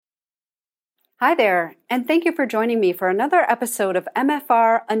Hi there, and thank you for joining me for another episode of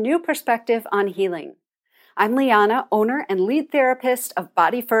MFR, A New Perspective on Healing. I'm Liana, owner and lead therapist of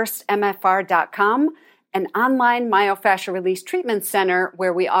BodyFirstMFR.com, an online myofascial release treatment center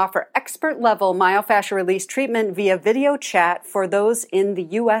where we offer expert-level myofascial release treatment via video chat for those in the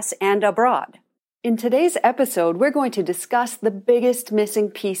U.S. and abroad. In today's episode, we're going to discuss the biggest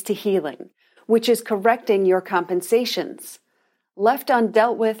missing piece to healing, which is correcting your compensations. Left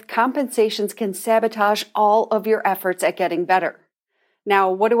undealt with, compensations can sabotage all of your efforts at getting better. Now,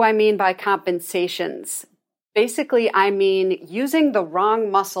 what do I mean by compensations? Basically, I mean using the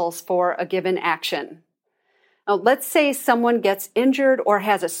wrong muscles for a given action. Now, let's say someone gets injured or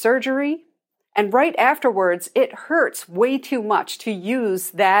has a surgery, and right afterwards, it hurts way too much to use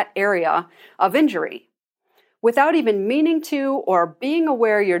that area of injury. Without even meaning to or being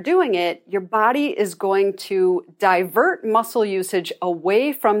aware you're doing it, your body is going to divert muscle usage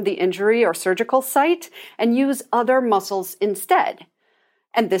away from the injury or surgical site and use other muscles instead.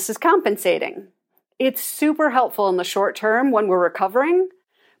 And this is compensating. It's super helpful in the short term when we're recovering,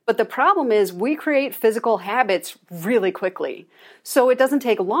 but the problem is we create physical habits really quickly. So it doesn't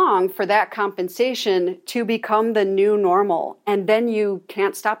take long for that compensation to become the new normal, and then you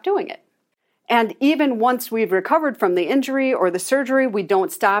can't stop doing it. And even once we've recovered from the injury or the surgery, we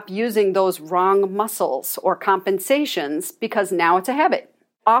don't stop using those wrong muscles or compensations because now it's a habit.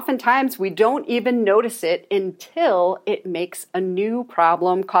 Oftentimes, we don't even notice it until it makes a new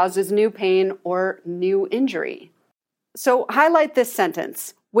problem, causes new pain or new injury. So highlight this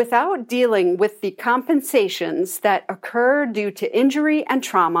sentence. Without dealing with the compensations that occur due to injury and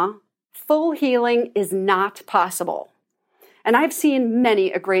trauma, full healing is not possible. And I've seen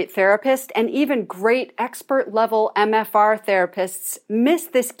many a great therapist and even great expert-level MFR therapists miss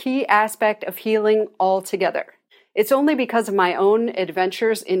this key aspect of healing altogether. It's only because of my own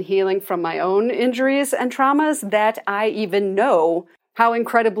adventures in healing from my own injuries and traumas that I even know how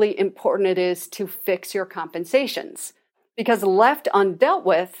incredibly important it is to fix your compensations. Because left undealt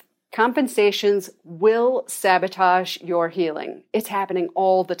with, compensations will sabotage your healing. It's happening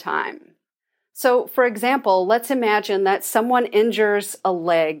all the time. So, for example, let's imagine that someone injures a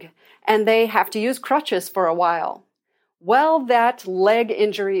leg and they have to use crutches for a while. While that leg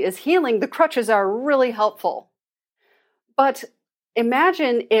injury is healing, the crutches are really helpful. But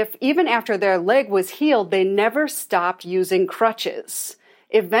imagine if even after their leg was healed, they never stopped using crutches.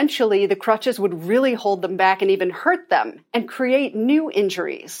 Eventually, the crutches would really hold them back and even hurt them and create new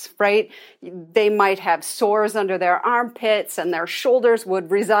injuries, right? They might have sores under their armpits and their shoulders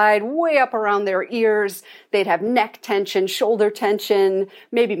would reside way up around their ears. They'd have neck tension, shoulder tension,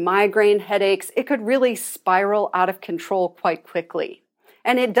 maybe migraine headaches. It could really spiral out of control quite quickly.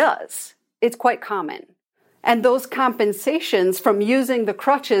 And it does. It's quite common. And those compensations from using the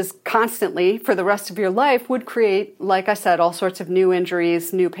crutches constantly for the rest of your life would create, like I said, all sorts of new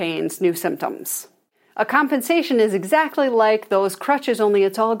injuries, new pains, new symptoms. A compensation is exactly like those crutches, only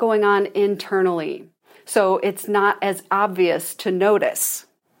it's all going on internally. So it's not as obvious to notice.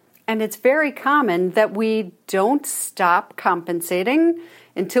 And it's very common that we don't stop compensating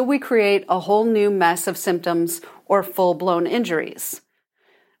until we create a whole new mess of symptoms or full-blown injuries.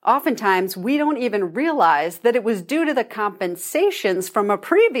 Oftentimes, we don't even realize that it was due to the compensations from a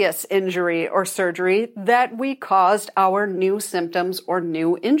previous injury or surgery that we caused our new symptoms or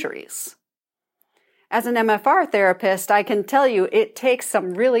new injuries. As an MFR therapist, I can tell you it takes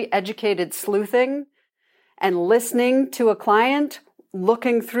some really educated sleuthing and listening to a client,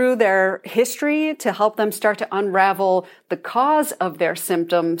 looking through their history to help them start to unravel the cause of their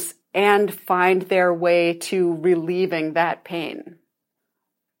symptoms and find their way to relieving that pain.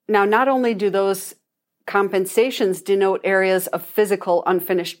 Now, not only do those compensations denote areas of physical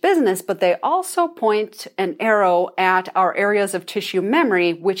unfinished business, but they also point an arrow at our areas of tissue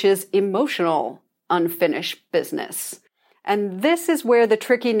memory, which is emotional unfinished business. And this is where the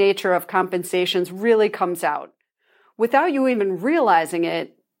tricky nature of compensations really comes out. Without you even realizing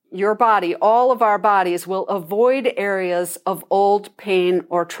it, your body, all of our bodies, will avoid areas of old pain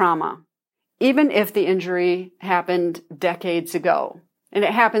or trauma, even if the injury happened decades ago. And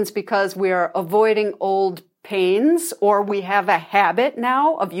it happens because we are avoiding old pains, or we have a habit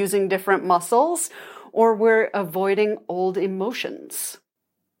now of using different muscles, or we're avoiding old emotions.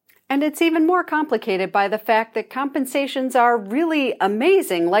 And it's even more complicated by the fact that compensations are really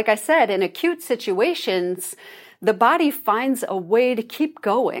amazing. Like I said, in acute situations, the body finds a way to keep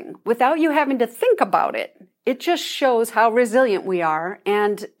going without you having to think about it. It just shows how resilient we are,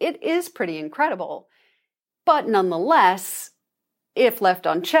 and it is pretty incredible. But nonetheless, if left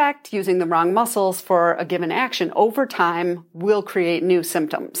unchecked, using the wrong muscles for a given action over time will create new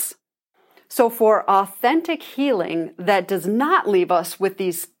symptoms. So for authentic healing that does not leave us with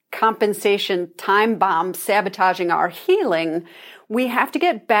these compensation time bombs sabotaging our healing, we have to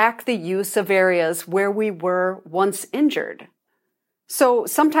get back the use of areas where we were once injured. So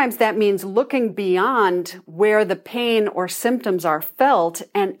sometimes that means looking beyond where the pain or symptoms are felt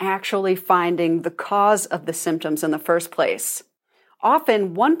and actually finding the cause of the symptoms in the first place.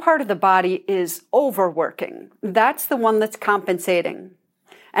 Often one part of the body is overworking. That's the one that's compensating.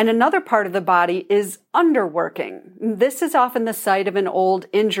 And another part of the body is underworking. This is often the site of an old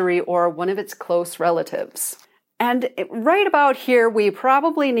injury or one of its close relatives. And right about here, we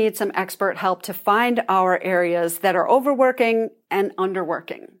probably need some expert help to find our areas that are overworking and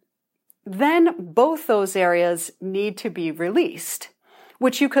underworking. Then both those areas need to be released,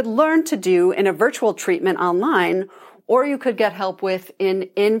 which you could learn to do in a virtual treatment online, or you could get help with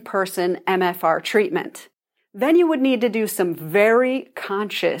in-person MFR treatment. Then you would need to do some very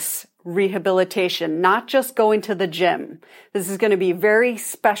conscious rehabilitation, not just going to the gym. This is going to be very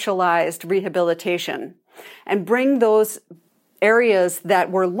specialized rehabilitation, and bring those areas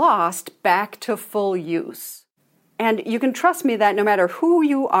that were lost back to full use. And you can trust me that no matter who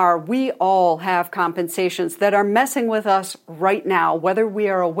you are, we all have compensations that are messing with us right now, whether we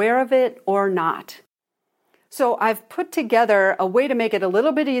are aware of it or not. So I've put together a way to make it a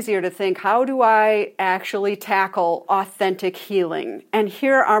little bit easier to think, how do I actually tackle authentic healing? And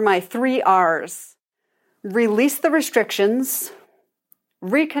here are my 3 R's. Release the restrictions,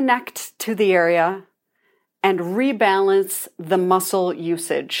 reconnect to the area, and rebalance the muscle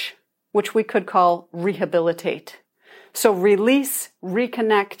usage, which we could call rehabilitate. So release,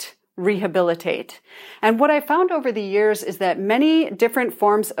 reconnect, rehabilitate. And what I found over the years is that many different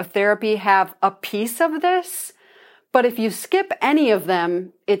forms of therapy have a piece of this, but if you skip any of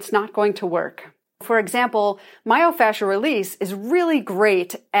them, it's not going to work. For example, myofascial release is really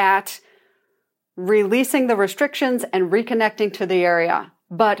great at releasing the restrictions and reconnecting to the area.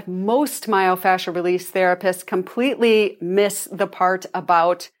 But most myofascial release therapists completely miss the part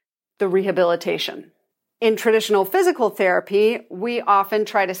about the rehabilitation. In traditional physical therapy, we often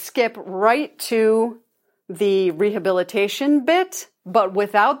try to skip right to the rehabilitation bit, but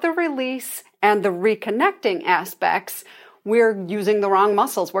without the release and the reconnecting aspects, we're using the wrong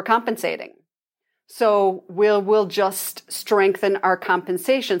muscles. We're compensating. So we'll just strengthen our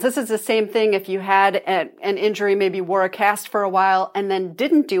compensations. This is the same thing if you had an injury, maybe wore a cast for a while and then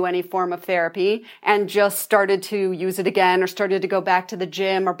didn't do any form of therapy and just started to use it again or started to go back to the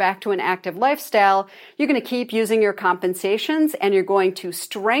gym or back to an active lifestyle. You're going to keep using your compensations and you're going to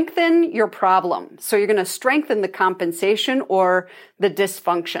strengthen your problem. So you're going to strengthen the compensation or the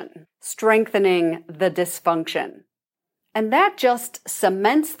dysfunction, strengthening the dysfunction. And that just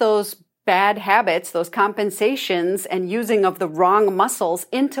cements those bad habits, those compensations and using of the wrong muscles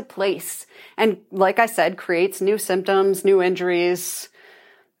into place. And like I said, creates new symptoms, new injuries,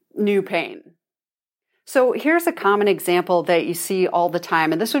 new pain. So here's a common example that you see all the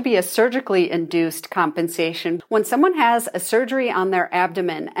time, and this would be a surgically induced compensation. When someone has a surgery on their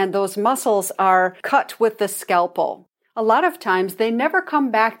abdomen and those muscles are cut with the scalpel, a lot of times they never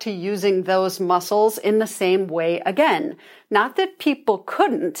come back to using those muscles in the same way again. Not that people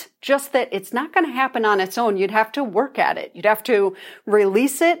couldn't, just that it's not going to happen on its own. You'd have to work at it. You'd have to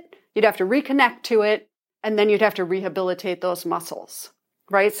release it. You'd have to reconnect to it. And then you'd have to rehabilitate those muscles,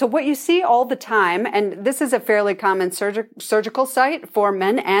 right? So what you see all the time, and this is a fairly common surgical site for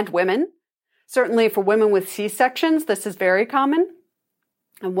men and women. Certainly for women with C-sections, this is very common.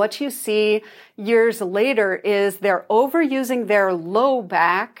 And what you see years later is they're overusing their low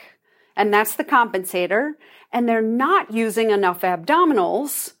back, and that's the compensator, and they're not using enough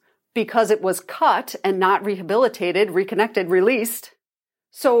abdominals because it was cut and not rehabilitated, reconnected, released.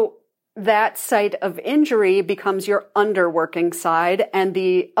 So that site of injury becomes your underworking side, and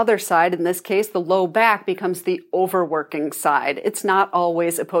the other side, in this case, the low back, becomes the overworking side. It's not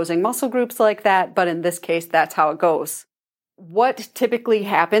always opposing muscle groups like that, but in this case, that's how it goes. What typically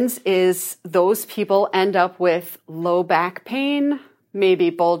happens is those people end up with low back pain, maybe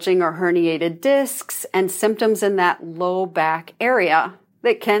bulging or herniated discs, and symptoms in that low back area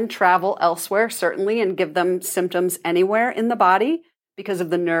that can travel elsewhere, certainly, and give them symptoms anywhere in the body because of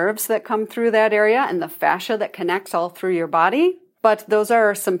the nerves that come through that area and the fascia that connects all through your body. But those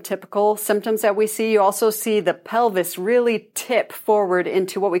are some typical symptoms that we see. You also see the pelvis really tip forward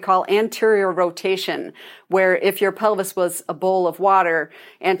into what we call anterior rotation, where if your pelvis was a bowl of water,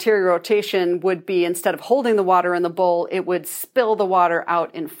 anterior rotation would be, instead of holding the water in the bowl, it would spill the water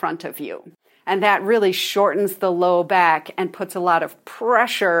out in front of you. And that really shortens the low back and puts a lot of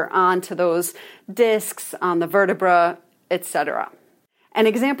pressure onto those discs, on the vertebra, etc. An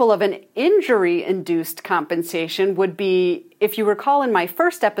example of an injury-induced compensation would be, if you recall in my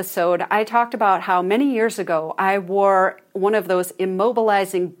first episode, I talked about how many years ago I wore one of those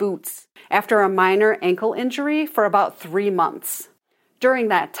immobilizing boots after a minor ankle injury for about 3 months. During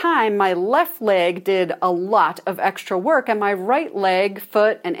that time, my left leg did a lot of extra work, and my right leg,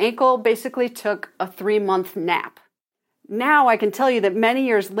 foot, and ankle basically took a 3-month nap. Now I can tell you that many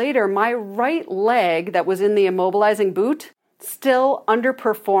years later, my right leg that was in the immobilizing boot still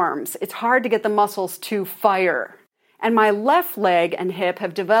underperforms. It's hard to get the muscles to fire. And my left leg and hip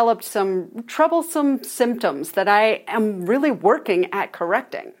have developed some troublesome symptoms that I am really working at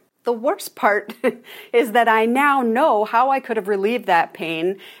correcting. The worst part is that I now know how I could have relieved that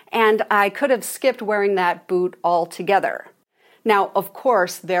pain, and I could have skipped wearing that boot altogether. Now, of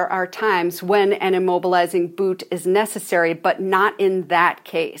course, there are times when an immobilizing boot is necessary, but not in that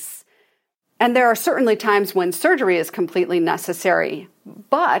case. And there are certainly times when surgery is completely necessary.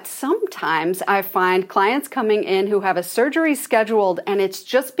 But sometimes I find clients coming in who have a surgery scheduled, and it's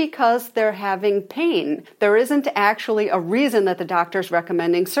just because they're having pain. There isn't actually a reason that the doctor's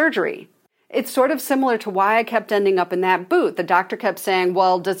recommending surgery. It's sort of similar to why I kept ending up in that boot. The doctor kept saying,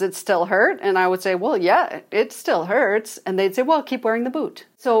 well, does it still hurt? And I would say, well, yeah, it still hurts. And they'd say, well, keep wearing the boot.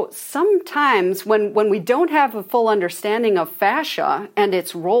 So sometimes when we don't have a full understanding of fascia and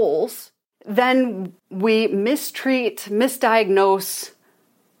its roles, then we misdiagnose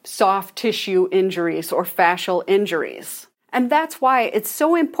soft tissue injuries or fascial injuries. And that's why it's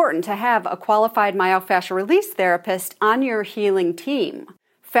so important to have a qualified myofascial release therapist on your healing team.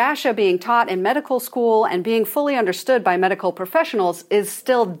 Fascia being taught in medical school and being fully understood by medical professionals is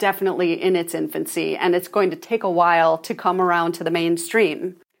still definitely in its infancy, and it's going to take a while to come around to the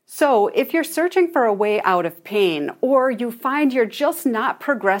mainstream. So if you're searching for a way out of pain, or you find you're just not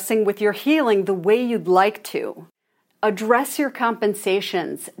progressing with your healing the way you'd like to, address your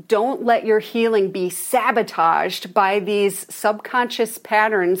compensations. Don't let your healing be sabotaged by these subconscious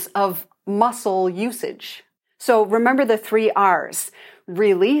patterns of muscle usage. So remember the 3 R's: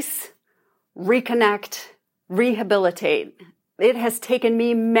 release, reconnect, rehabilitate. It has taken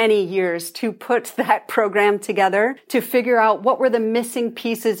me many years to put that program together, to figure out what were the missing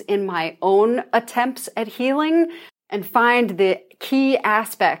pieces in my own attempts at healing and find the key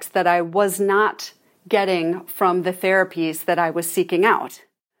aspects that I was not getting from the therapies that I was seeking out.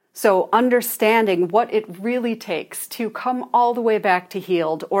 So understanding what it really takes to come all the way back to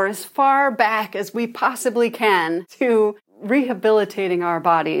healed, or as far back as we possibly can, to rehabilitating our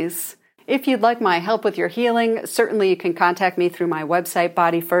bodies. If you'd like my help with your healing, certainly you can contact me through my website,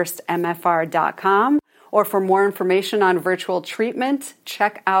 bodyfirstmfr.com. Or for more information on virtual treatment,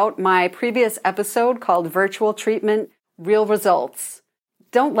 check out my previous episode called Virtual Treatment, Real Results.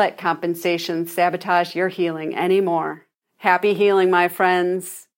 Don't let compensation sabotage your healing anymore. Happy healing, my friends.